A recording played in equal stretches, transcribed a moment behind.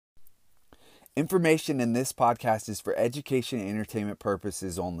Information in this podcast is for education and entertainment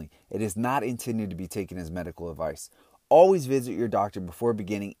purposes only. It is not intended to be taken as medical advice. Always visit your doctor before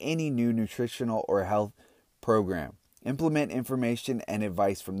beginning any new nutritional or health program. Implement information and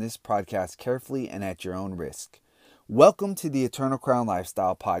advice from this podcast carefully and at your own risk. Welcome to the Eternal Crown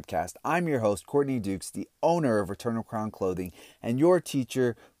Lifestyle Podcast. I'm your host, Courtney Dukes, the owner of Eternal Crown Clothing and your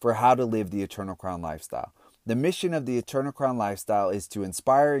teacher for how to live the Eternal Crown Lifestyle. The mission of the Eternal Crown Lifestyle is to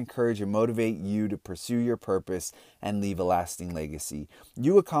inspire, encourage, and motivate you to pursue your purpose and leave a lasting legacy.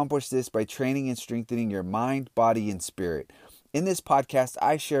 You accomplish this by training and strengthening your mind, body, and spirit. In this podcast,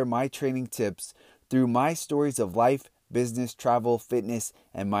 I share my training tips through my stories of life, business, travel, fitness,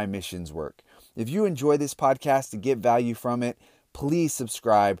 and my missions work. If you enjoy this podcast and get value from it, please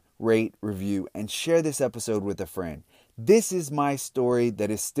subscribe, rate, review, and share this episode with a friend. This is my story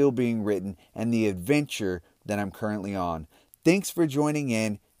that is still being written and the adventure that I'm currently on. Thanks for joining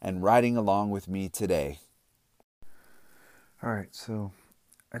in and riding along with me today. Alright, so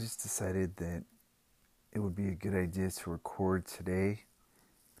I just decided that it would be a good idea to record today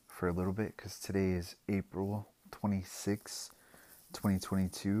for a little bit because today is April 26,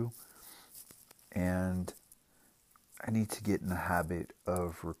 2022, and I need to get in the habit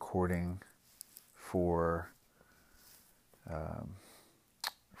of recording for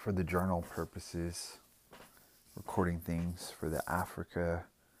the journal purposes, recording things for the Africa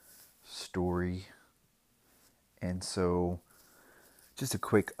story. And so just a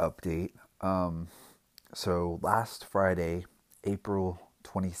quick update. So last Friday, April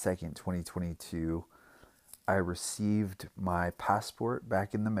 22nd, 2022, I received my passport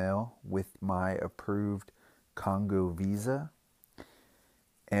back in the mail with my approved Congo visa.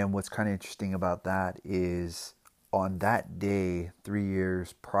 And what's kind of interesting about that is on that day, 3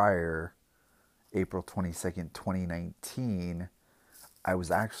 years prior, April 22nd, 2019, I was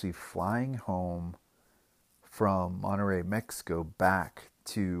actually flying home from Monterrey, Mexico, back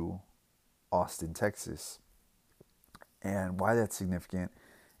to Austin, Texas. And why that's significant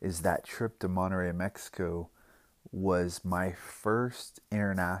is that trip to Monterrey, Mexico was my first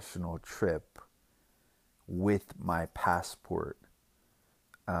international trip with my passport.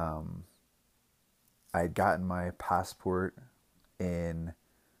 I had gotten my passport in,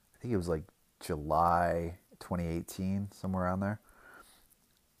 I think it was like July 2018, somewhere around there.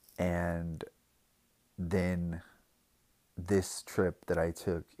 And then this trip that I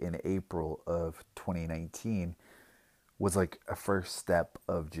took in April of 2019 was like a first step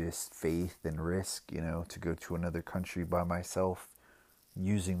of just faith and risk, to go to another country by myself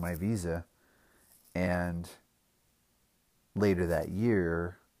using my visa. And later that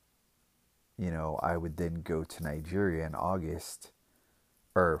year, I would then go to Nigeria in August.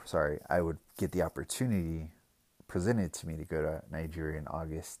 I would get the opportunity presented to me to go to Nigeria in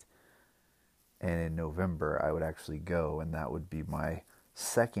August. And in November, I would actually go, and that would be my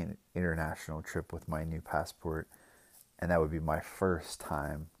second international trip with my new passport. And that would be my first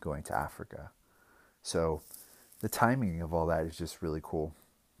time going to Africa. So the timing of all that is just really cool.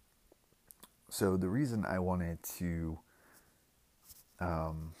 So the reason I wanted to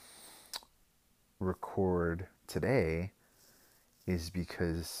record today is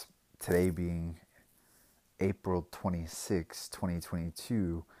because today being April 26,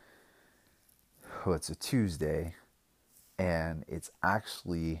 2022, it's a Tuesday, and it's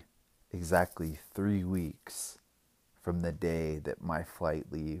actually exactly 3 weeks from the day that my flight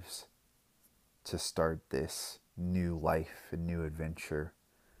leaves to start this new life and new adventure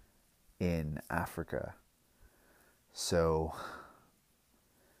in Africa. So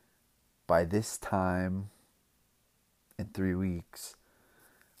by this time, in 3 weeks,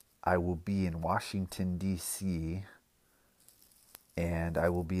 I will be in Washington, D.C., and I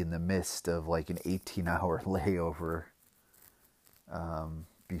will be in the midst of like an 18-hour layover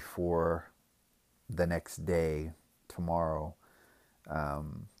before the next day, tomorrow,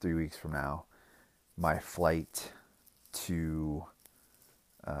 3 weeks from now, my flight to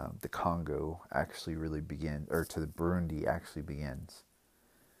the Congo actually really begins, or to the Burundi actually begins.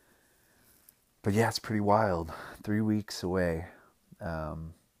 But yeah, it's pretty wild. 3 weeks away.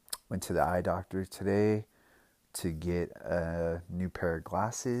 Went to the eye doctor today to get a new pair of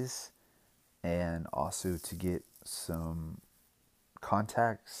glasses and also to get some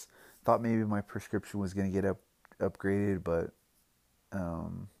contacts. Thought maybe my prescription was going to get upgraded, but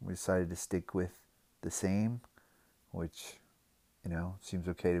we decided to stick with the same, which, seems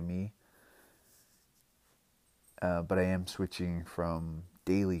okay to me. But I am switching from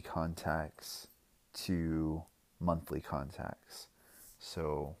daily contacts to monthly contacts.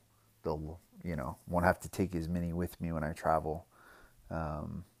 So they'll, won't have to take as many with me when I travel.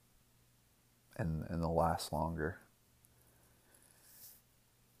 And and they'll last longer.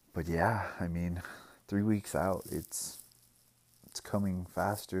 But yeah, I mean, 3 weeks out, it's coming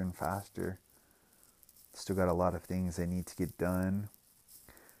faster and faster. Still got a lot of things I need to get done.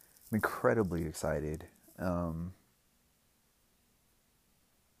 I'm incredibly excited.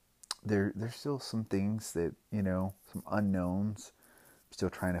 There's still some things that, some unknowns. I'm still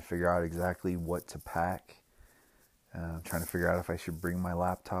trying to figure out exactly what to pack. I'm trying to figure out if I should bring my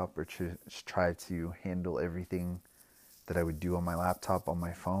laptop or just try to handle everything that I would do on my laptop on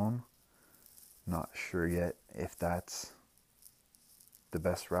my phone. Not sure yet if that's the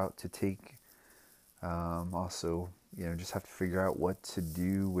best route to take. Also, just have to figure out what to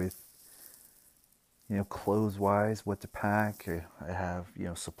do with, clothes-wise, what to pack. I have,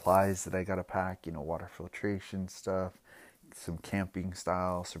 supplies that I gotta pack, water filtration stuff, some camping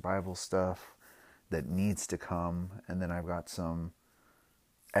style, survival stuff that needs to come. And then I've got some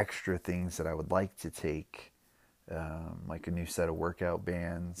extra things that I would like to take, like a new set of workout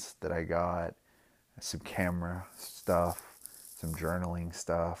bands that I got, some camera stuff, some journaling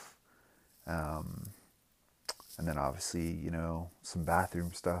stuff, and then obviously, some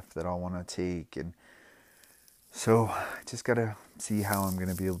bathroom stuff that I'll want to take. And so I just got to see how I'm going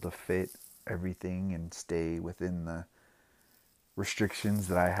to be able to fit everything and stay within the restrictions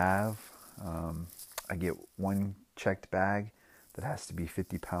that I have. I get one checked bag that has to be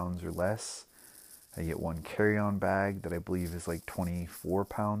 50 pounds or less. I get one carry-on bag that I believe is like 24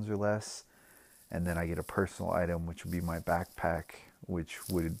 pounds or less. And then I get a personal item, which would be my backpack, which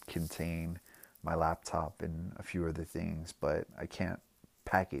would contain my laptop and a few other things. But I can't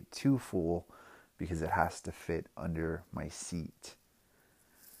pack it too full because it has to fit under my seat.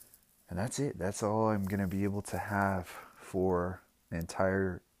 And that's it. That's all I'm going to be able to have for an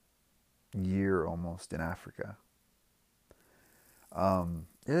entire year almost in Africa.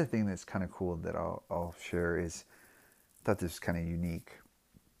 The other thing that's kind of cool that I'll share is, I thought this was kind of unique.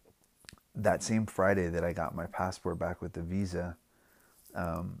 That same Friday that I got my passport back with the visa,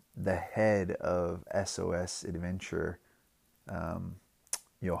 the head of SOS Adventure,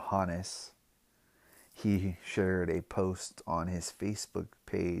 Johannes, he shared a post on his Facebook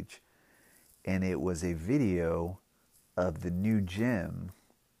page, and it was a video of the new gym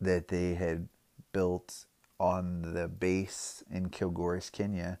that they had built on the base in Kilgoris,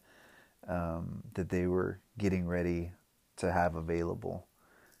 Kenya, that they were getting ready to have available.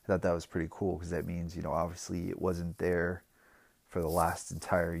 I thought that was pretty cool because that means, obviously it wasn't there for the last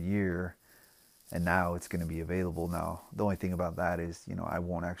entire year, and now it's going to be available. Now, the only thing about that is, I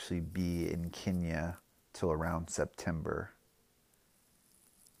won't actually be in Kenya till around September.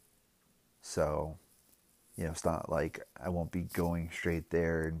 So, it's not like I won't be going straight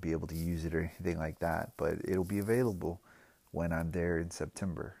there and be able to use it or anything like that, but it'll be available when I'm there in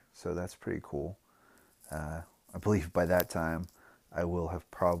September. So that's pretty cool. I believe by that time I will have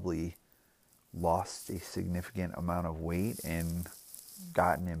probably lost a significant amount of weight and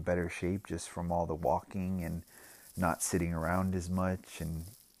gotten in better shape just from all the walking and not sitting around as much and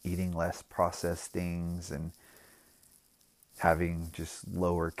eating less processed things and having just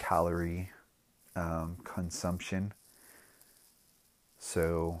lower calorie consumption.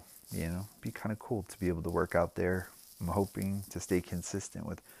 So, be kind of cool to be able to work out there. I'm hoping to stay consistent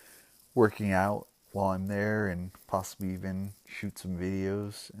with working out while I'm there and possibly even shoot some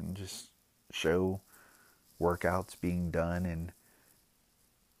videos and just show workouts being done in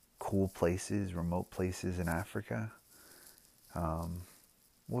cool places, remote places in Africa.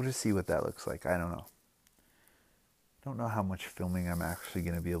 We'll just see what that looks like. I don't know. Don't know how much filming I'm actually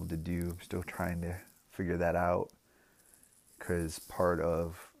going to be able to do. I'm still trying to figure that out, because part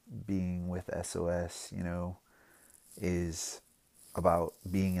of being with SOS, is about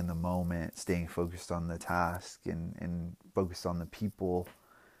being in the moment, staying focused on the task and focused on the people,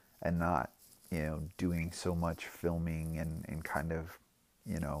 and not, doing so much filming and kind of,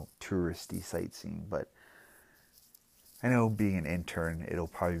 touristy sightseeing. But I know being an intern, it'll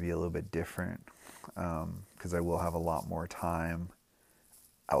probably be a little bit different, because I will have a lot more time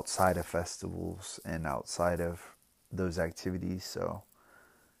outside of festivals and outside of those activities. So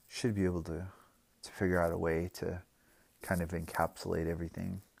should be able to figure out a way to kind of encapsulate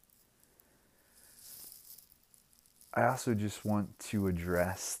everything. I also just want to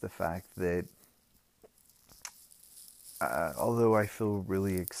address the fact that although I feel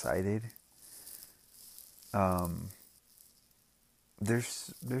really excited,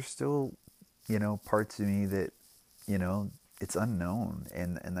 there's still, parts of me that, it's unknown,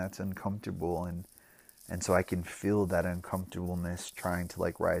 and that's uncomfortable, and so I can feel that uncomfortableness trying to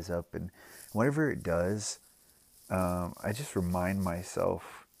like rise up, and whenever it does, I just remind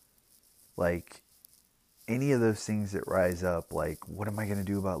myself Like, any of those things that rise up, like, what am I going to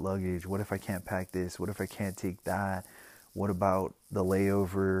do about luggage? What if I can't pack this? What if I can't take that? What about the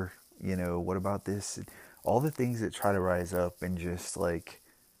layover? What about this? All the things that try to rise up and just like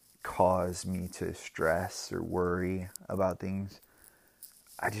cause me to stress or worry about things.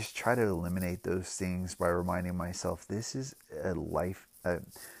 I just try to eliminate those things by reminding myself this is an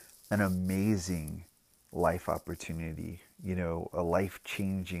amazing life opportunity, a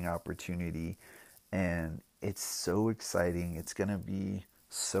life-changing opportunity. And it's so exciting. It's going to be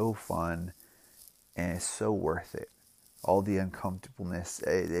so fun, and it's so worth it. All the uncomfortableness,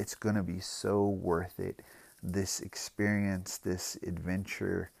 it's going to be so worth it. This experience, this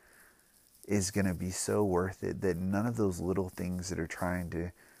adventure is going to be so worth it that none of those little things that are trying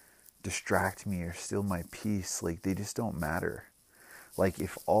to distract me or steal my peace, like, they just don't matter. Like,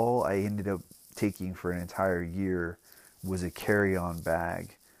 if all I ended up taking for an entire year was a carry-on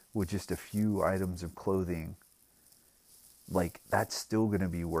bag with just a few items of clothing, like, that's still going to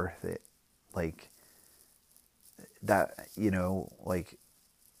be worth it. Like, that, like,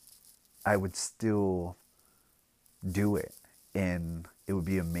 I would still do it, and it would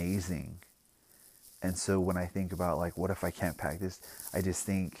be amazing. And so when I think about, like, what if I can't pack this, I just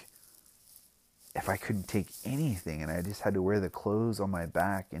think, if I couldn't take anything and I just had to wear the clothes on my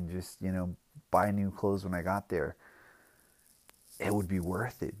back and just, buy new clothes when I got there, it would be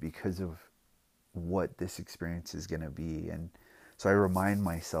worth it because of what this experience is going to be. And so I remind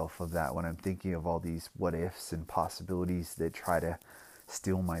myself of that when I'm thinking of all these what ifs and possibilities that try to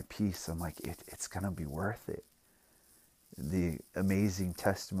steal my peace. I'm like, it's going to be worth it. The amazing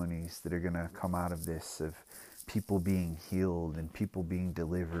testimonies that are going to come out of this, of people being healed and people being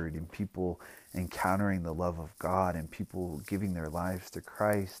delivered and people encountering the love of God and people giving their lives to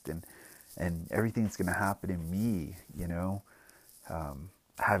Christ, and everything that's going to happen in me,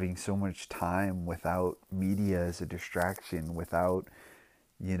 having so much time without media as a distraction, without,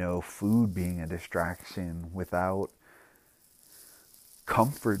 food being a distraction, without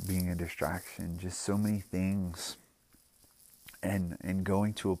comfort being a distraction, just so many things. And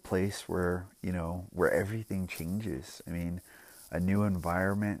going to a place where, where everything changes. I mean, a new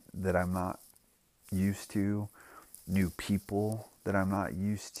environment that I'm not used to, new people that I'm not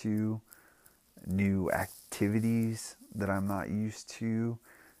used to, new activities that I'm not used to,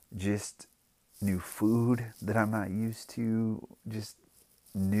 just new food that I'm not used to, just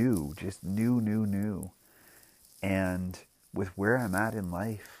new. And with where I'm at in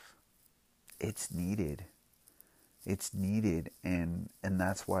life, it's needed. It's needed, and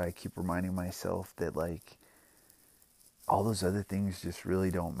that's why I keep reminding myself that, like, all those other things just really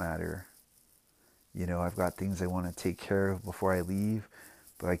don't matter. I've got things I want to take care of before I leave,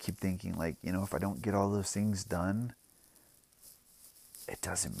 but I keep thinking, like, if I don't get all those things done, it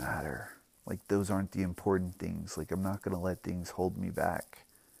doesn't matter. Like, those aren't the important things. Like, I'm not going to let things hold me back.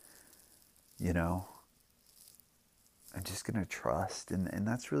 I'm just going to trust, and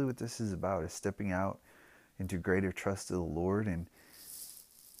that's really what this is about, is stepping out into greater trust of the Lord, and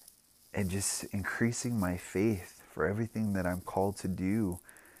just increasing my faith for everything that I'm called to do.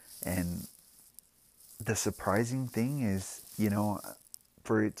 And the surprising thing is,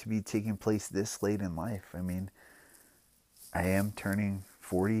 for it to be taking place this late in life. I mean, I am turning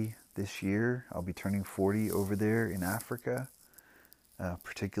 40 this year. I'll be turning 40 over there in Africa.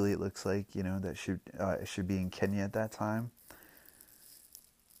 Particularly, it looks like, that it should be in Kenya at that time.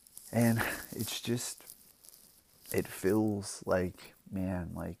 And it's just, it feels like, man,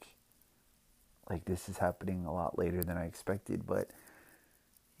 like this is happening a lot later than I expected. But,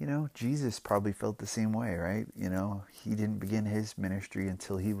 Jesus probably felt the same way, right? He didn't begin his ministry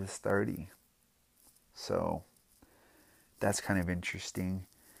until he was 30. So that's kind of interesting.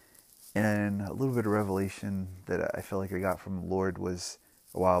 And a little bit of revelation that I feel like I got from the Lord was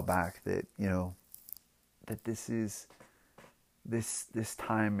a while back, that, that this is this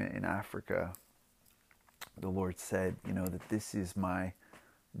time in Africa, the Lord said, that this is my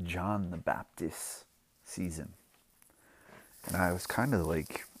John the Baptist season. And I was kind of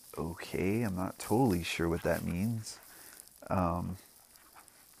like, okay, I'm not totally sure what that means.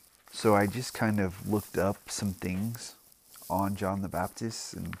 So I just kind of looked up some things on John the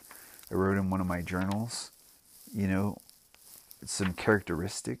Baptist, and I wrote in one of my journals, some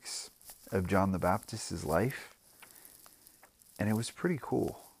characteristics of John the Baptist's life. And it was pretty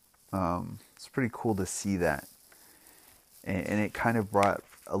cool. It's pretty cool to see that. And it kind of brought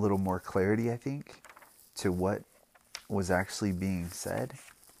a little more clarity, I think, to what was actually being said.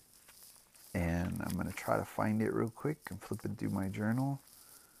 And I'm going to try to find it real quick. I'm flipping through my journal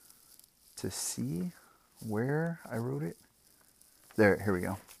to see where I wrote it. There, here we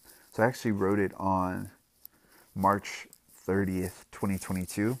go. So So I actually wrote it on March 30th,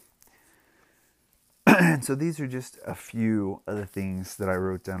 2022. And so these are just a few of the things that I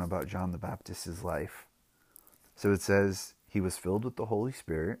wrote down about John the Baptist's life. So it says he was filled with the Holy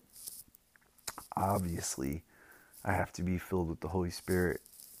Spirit. Obviously, I have to be filled with the Holy Spirit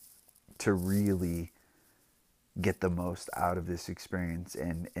to really get the most out of this experience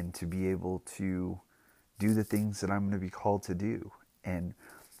and to be able to do the things that I'm going to be called to do. And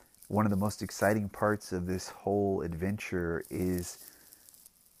one of the most exciting parts of this whole adventure is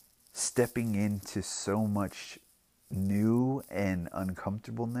stepping into so much new and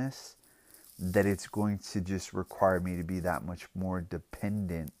uncomfortableness that it's going to just require me to be that much more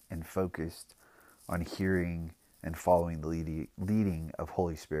dependent and focused on hearing and following the leading of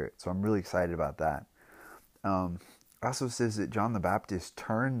Holy Spirit. So I'm really excited about that. Also says that John the Baptist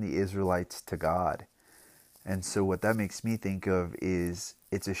turned the Israelites to God. And so what that makes me think of is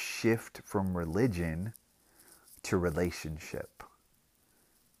it's a shift from religion to relationship.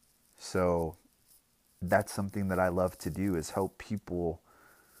 So that's something that I love to do, is help people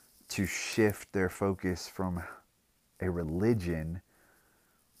to shift their focus from a religion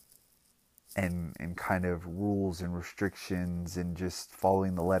and kind of rules and restrictions and just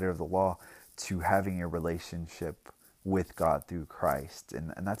following the letter of the law to having a relationship with God through Christ.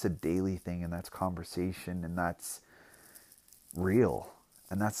 And that's a daily thing, and that's conversation, and that's real.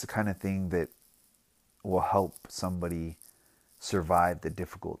 And that's the kind of thing that will help somebody survive the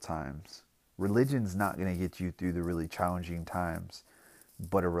difficult times. Religion's not going to get you through the really challenging times,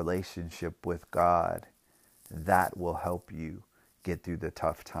 but a relationship with God, that will help you get through the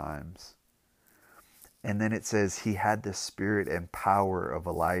tough times. And then it says he had the spirit and power of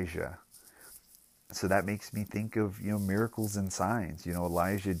Elijah. So that makes me think of, miracles and signs.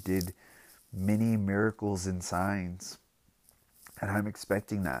 Elijah did many miracles and signs. And I'm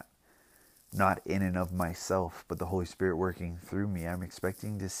expecting that. Not in and of myself, but the Holy Spirit working through me. I'm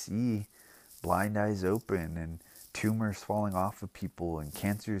expecting to see blind eyes open and tumors falling off of people and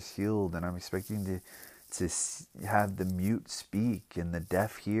cancers healed. And I'm expecting to have the mute speak and the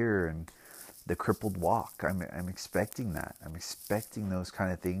deaf hear and the crippled walk. I'm expecting that. I'm expecting those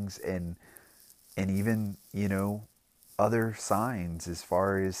kind of things. And even, other signs, as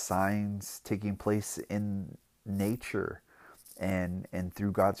far as signs taking place in nature and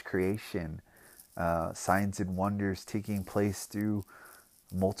through God's creation, signs and wonders taking place through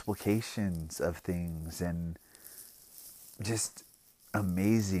multiplications of things, and just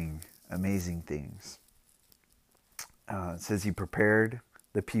amazing things. It says he prepared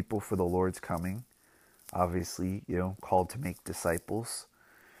the people for the Lord's coming. Obviously, called to make disciples.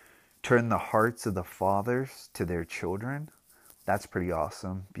 Turn the hearts of the fathers to their children. That's pretty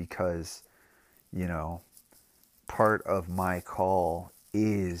awesome, because, part of my call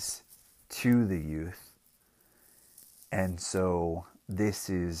is to the youth. And so this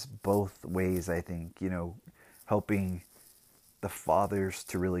is both ways, I think, helping the fathers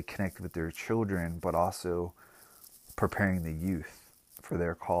to really connect with their children, but also preparing the youth for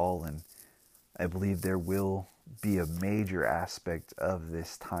their call. And I believe there will be a major aspect of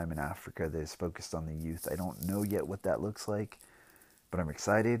this time in Africa that is focused on the youth. I don't know yet what that looks like, but I'm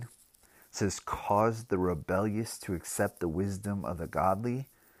excited. It says, cause the rebellious to accept the wisdom of the godly.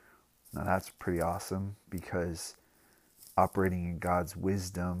 Now that's pretty awesome, because operating in God's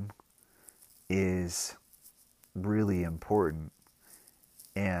wisdom is really important.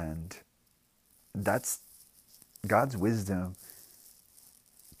 And that's God's wisdom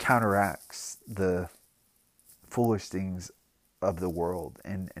counteracts the foolish things of the world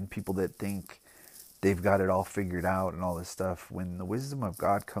and people that think they've got it all figured out and all this stuff. When the wisdom of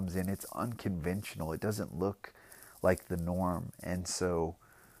God comes in, it's unconventional. It doesn't look like the norm. And so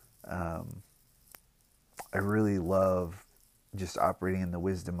I really love just operating in the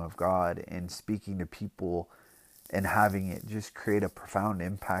wisdom of God and speaking to people and having it just create a profound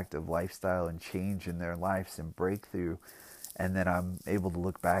impact of lifestyle and change in their lives and breakthrough. And then I'm able to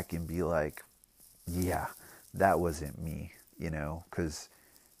look back and be like, yeah, that wasn't me, because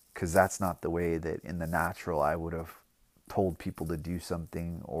that's not the way that in the natural I would have told people to do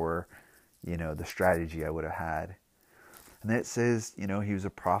something, or, the strategy I would have had. And then it says, he was a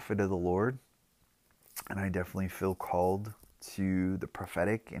prophet of the Lord. And I definitely feel called to the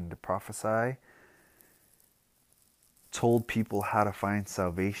prophetic and to prophesy. Told people how to find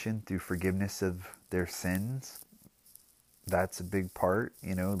salvation through forgiveness of their sins. That's a big part,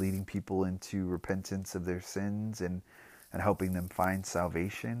 leading people into repentance of their sins and helping them find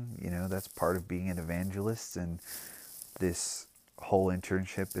salvation. That's part of being an evangelist. And this whole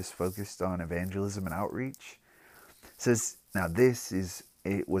internship is focused on evangelism and outreach. It says, now this is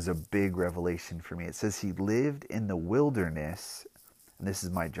it was a big revelation for me. It says he lived in the wilderness, and this is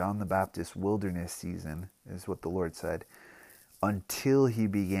my John the Baptist wilderness season, is what the Lord said, until he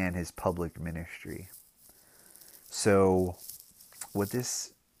began his public ministry. So what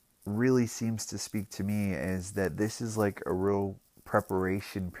this really seems to speak to me is that this is like a real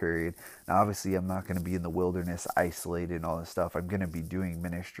preparation period. Now, obviously, I'm not going to be in the wilderness isolated and all this stuff. I'm going to be doing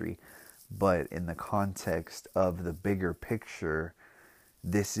ministry. But in the context of the bigger picture,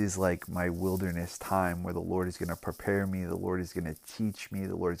 this is like my wilderness time where the Lord is going to prepare me. The Lord is going to teach me.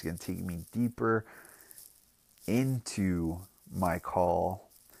 The Lord is going to take me deeper into my call.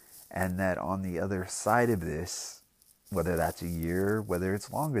 And that on the other side of this, whether that's a year, whether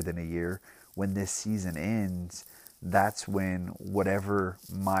it's longer than a year, when this season ends, that's when whatever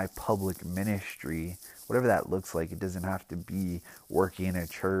my public ministry, whatever that looks like, it doesn't have to be working in a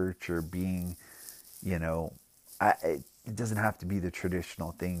church or being, it doesn't have to be the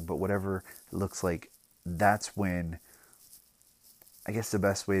traditional thing, but whatever it looks like, that's when, I guess the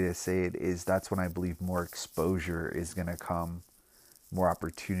best way to say it is, that's when I believe more exposure is going to come, more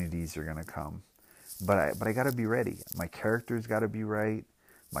opportunities are going to come. But I got to be ready. My character's got to be right.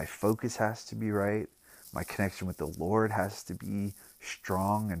 My focus has to be right. My connection with the Lord has to be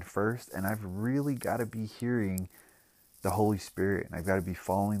strong and first. And I've really got to be hearing the Holy Spirit. And I've got to be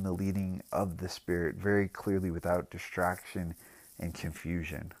following the leading of the Spirit very clearly without distraction and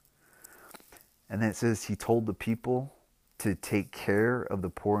confusion. And then it says he told the people to take care of the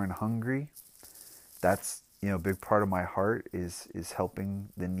poor and hungry. That's, a big part of my heart is helping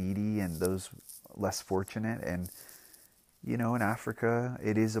the needy and those less fortunate. And, in Africa,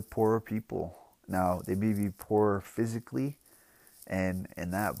 it is a poorer people. Now, they may be poor physically and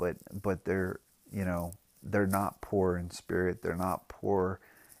that, but they're, they're not poor in spirit. They're not poor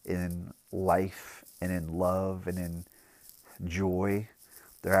in life and in love and in joy.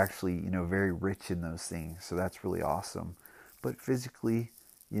 They're actually, very rich in those things. So that's really awesome. But physically,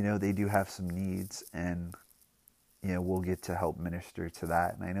 they do have some needs, and, we'll get to help minister to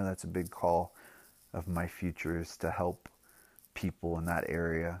that. And I know that's a big call of my future, is to help people in that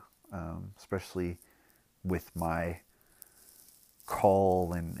area. Especially with my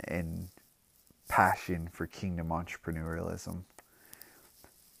call and passion for kingdom entrepreneurialism.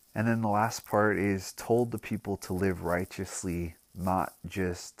 And then the last part is told the people to live righteously, not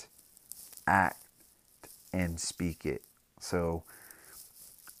just act and speak it. So,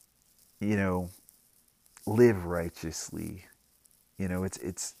 live righteously.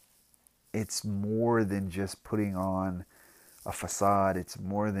 It's more than just putting on a facade. It's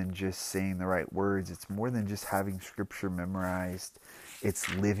more than just saying the right words. It's more than just having scripture memorized.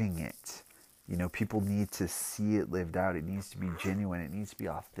 It's living it. People need to see it lived out. It needs to be genuine. It needs to be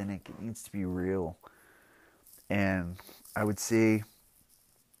authentic. It needs to be real. And I would say,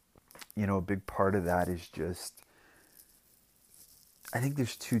 a big part of that is just, I think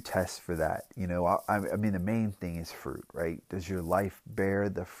there's two tests for that. I mean, the main thing is fruit, right? Does your life bear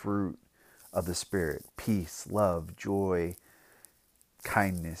the fruit of the Spirit? Peace, love, joy,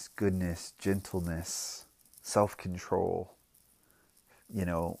 kindness, goodness, gentleness, self-control.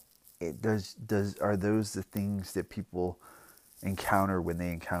 Are those the things that people encounter when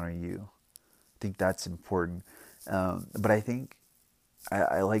they encounter you? I think that's important. But I think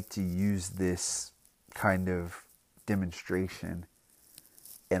I like to use this kind of demonstration,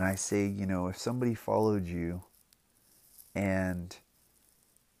 and I say, if somebody followed you and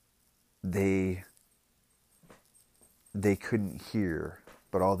they couldn't hear,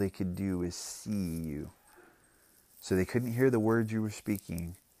 but all they could do is see you. So they couldn't hear the words you were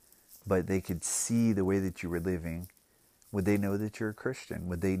speaking, but they could see the way that you were living. Would they know that you're a Christian?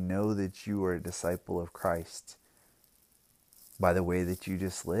 Would they know that you are a disciple of Christ by the way that you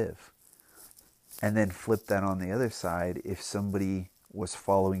just live? And then flip that on the other side. If somebody was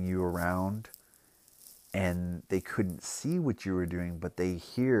following you around and they couldn't see what you were doing, but they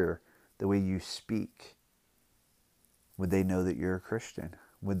hear the way you speak, would they know that you're a Christian?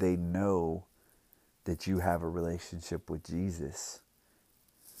 Would they know that you have a relationship with Jesus?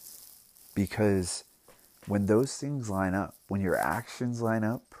 Because when those things line up, when your actions line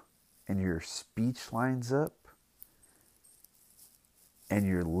up and your speech lines up and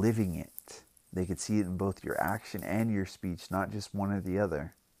you're living it, they could see it in both your action and your speech, not just one or the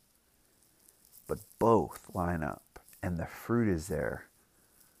other, but both line up and the fruit is there.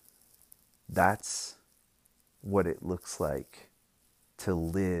 That's what it looks like to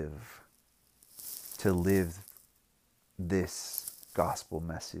live this gospel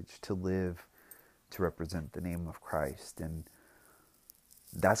message, to live to represent the name of Christ. And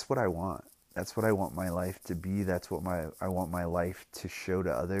that's what I want. that's what I want my life to be. That's what I want my life to show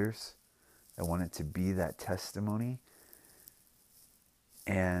to others. I want it to be that testimony.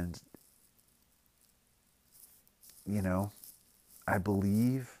 And, you know, I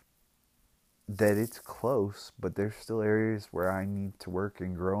believe that it's close, but there's still areas where I need to work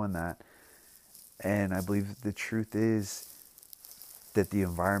and grow in that. And I believe the truth is that the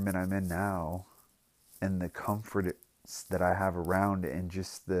environment I'm in now and the comfort that I have around it, and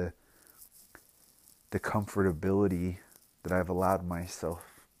just the comfortability that I've allowed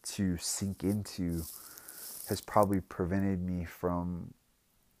myself to sink into, has probably prevented me from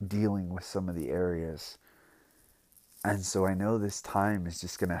dealing with some of the areas. And so I know this time is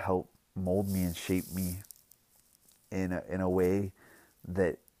just going to help mold me and shape me in a way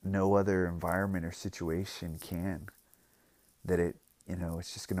that no other environment or situation can. That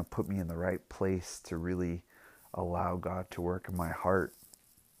it's just going to put me in the right place to really allow God to work in my heart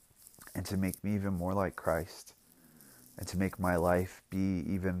and to make me even more like Christ, and to make my life be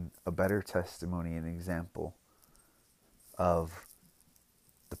even a better testimony and example of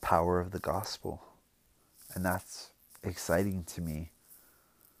the power of the gospel. And that's exciting to me,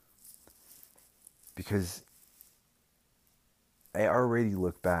 because I already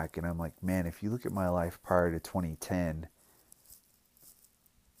look back and I'm like, man, if you look at my life prior to 2010,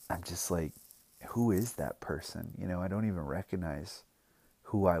 I'm just like, who is that person? I don't even recognize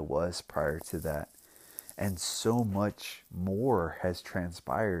who I was prior to that. And so much more has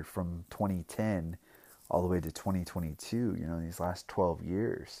transpired from 2010 all the way to 2022, these last 12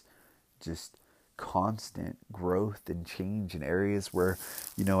 years. Just constant growth and change in areas where,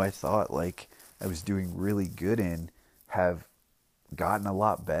 I thought like I was doing really good in, have gotten a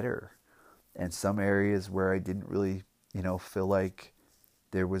lot better. And some areas where I didn't really, feel like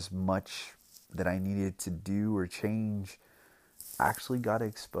there was much that I needed to do or change, actually got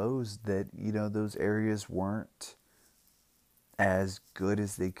exposed that, those areas weren't as good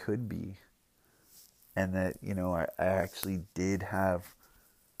as they could be. And that, I actually did have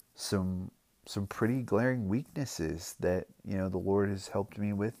some pretty glaring weaknesses that, the Lord has helped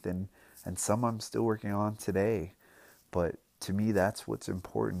me with, and some I'm still working on today. But to me, that's what's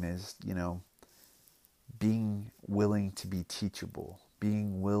important is, being willing to be teachable,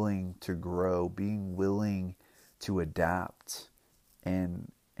 being willing to grow, being willing to adapt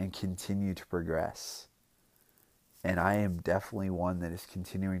and continue to progress. And I am definitely one that is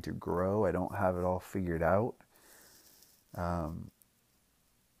continuing to grow. I don't have it all figured out.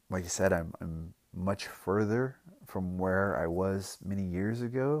 Like I said, I'm much further from where I was many years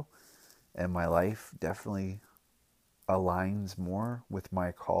ago, and my life definitely aligns more with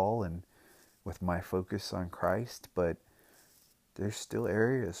my call and with my focus on Christ. But there's still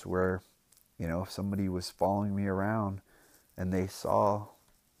areas where, if somebody was following me around and they saw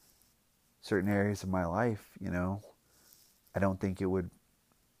certain areas of my life, I don't think it would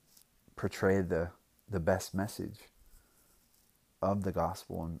portray the best message of the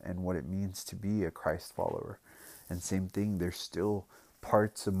gospel and what it means to be a Christ follower. And same thing, there's still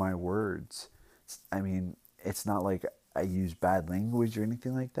parts of my words. I mean, it's not like I use bad language or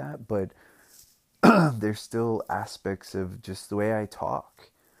anything like that, but there's still aspects of just the way I talk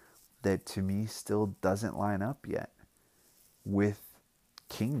that to me still doesn't line up yet with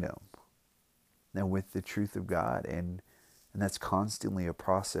kingdom and with the truth of God. And that's constantly a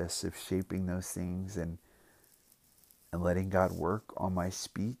process of shaping those things and letting God work on my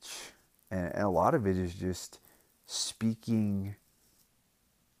speech. And a lot of it is just speaking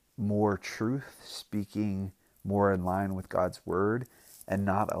more truth, speaking more in line with God's word, and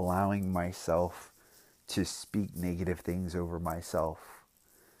not allowing myself to speak negative things over myself.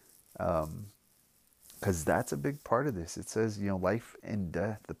 Because that's a big part of this. It says, life and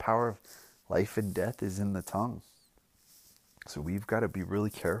death, the power of life and death is in the tongue. So we've got to be really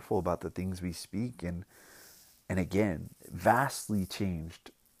careful about the things we speak. And again, vastly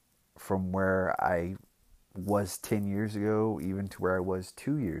changed from where I was 10 years ago, even to where I was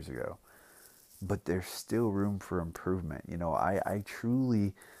 2 years ago. But there's still room for improvement. I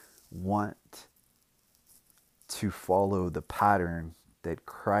truly want to follow the pattern that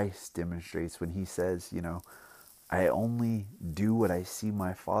Christ demonstrates when he says, I only do what I see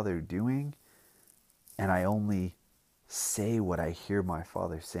my Father doing, and I only say what I hear my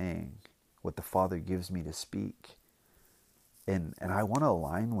Father saying, what the Father gives me to speak. And I want to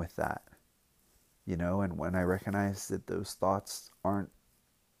align with that, and when I recognize that those thoughts aren't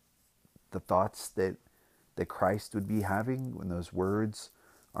the thoughts that Christ would be having, when those words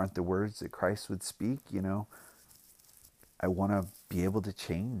aren't the words that Christ would speak, I want to be able to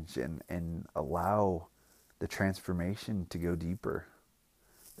change and allow the transformation to go deeper.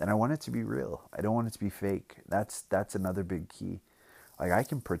 And I want it to be real. I don't want it to be fake. That's another big key. Like, I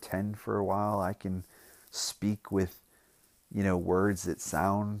can pretend for a while. I can speak with, words that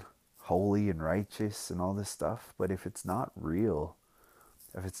sound holy and righteous and all this stuff. But if it's not real,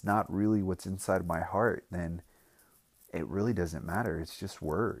 if it's not really what's inside my heart, then it really doesn't matter. It's just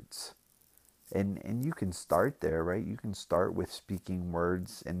words. And you can start there, right? You can start with speaking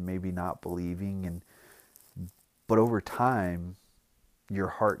words and maybe not believing, but over time, your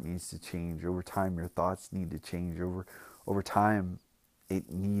heart needs to change. Over time, your thoughts need to change. Over time, it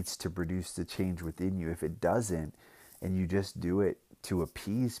needs to produce the change within you. If it doesn't, and you just do it to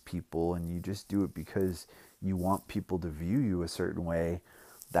appease people, and you just do it because you want people to view you a certain way,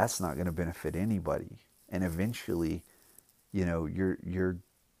 that's not going to benefit anybody. And eventually, you're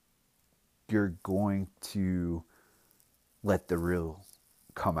going to let the real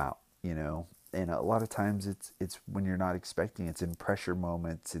come out, And a lot of times it's when you're not expecting. It's in pressure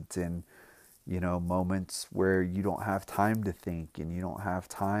moments. It's in, moments where you don't have time to think, and you don't have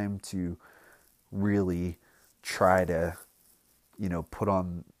time to really try to, put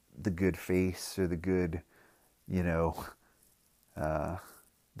on the good face or the good, the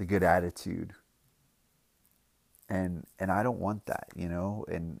good attitude. And I don't want that,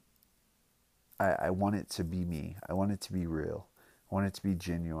 and I want it to be me. I want it to be real. I want it to be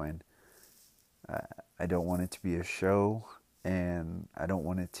genuine. I don't want it to be a show, and I don't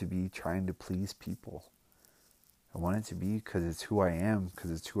want it to be trying to please people. I want it to be because it's who I am, because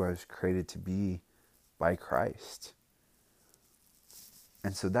it's who I was created to be by Christ.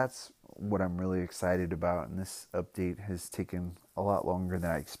 And so that's what I'm really excited about, and this update has taken a lot longer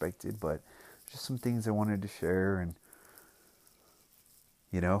than I expected, but just some things I wanted to share, and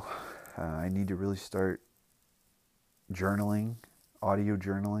I need to really start journaling, audio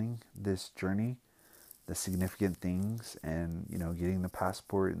journaling this journey, the significant things, and getting the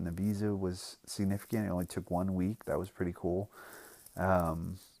passport and the visa was significant. It only took 1 week. That was pretty cool.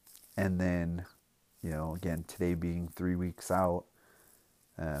 And then again, today being 3 weeks out,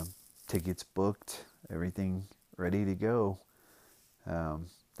 tickets booked, everything ready to go.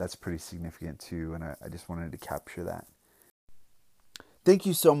 That's pretty significant too, and I just wanted to capture that. Thank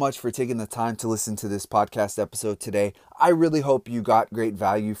you so much for taking the time to listen to this podcast episode today. I really hope you got great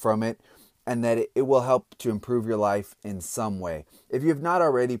value from it, and that it will help to improve your life in some way. If you have not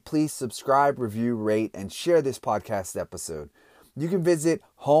already, please subscribe, review, rate, and share this podcast episode. You can visit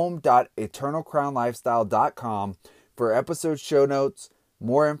home.eternalcrownlifestyle.com for episode show notes,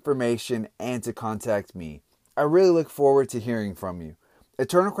 more information, and to contact me. I really look forward to hearing from you.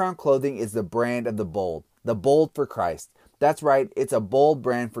 Eternal Crown Clothing is the brand of the bold for Christ. That's right, it's a bold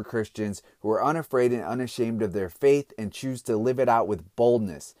brand for Christians who are unafraid and unashamed of their faith and choose to live it out with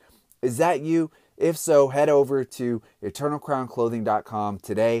boldness. Is that you? If so, head over to eternalcrownclothing.com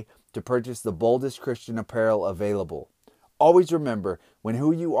today to purchase the boldest Christian apparel available. Always remember, when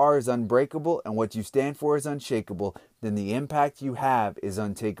who you are is unbreakable and what you stand for is unshakable, then the impact you have is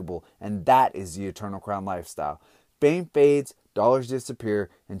untakeable, and that is the Eternal Crown lifestyle. Fame fades, dollars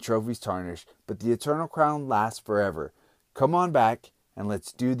disappear, and trophies tarnish, but the Eternal Crown lasts forever. Come on back, and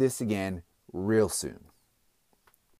let's do this again real soon.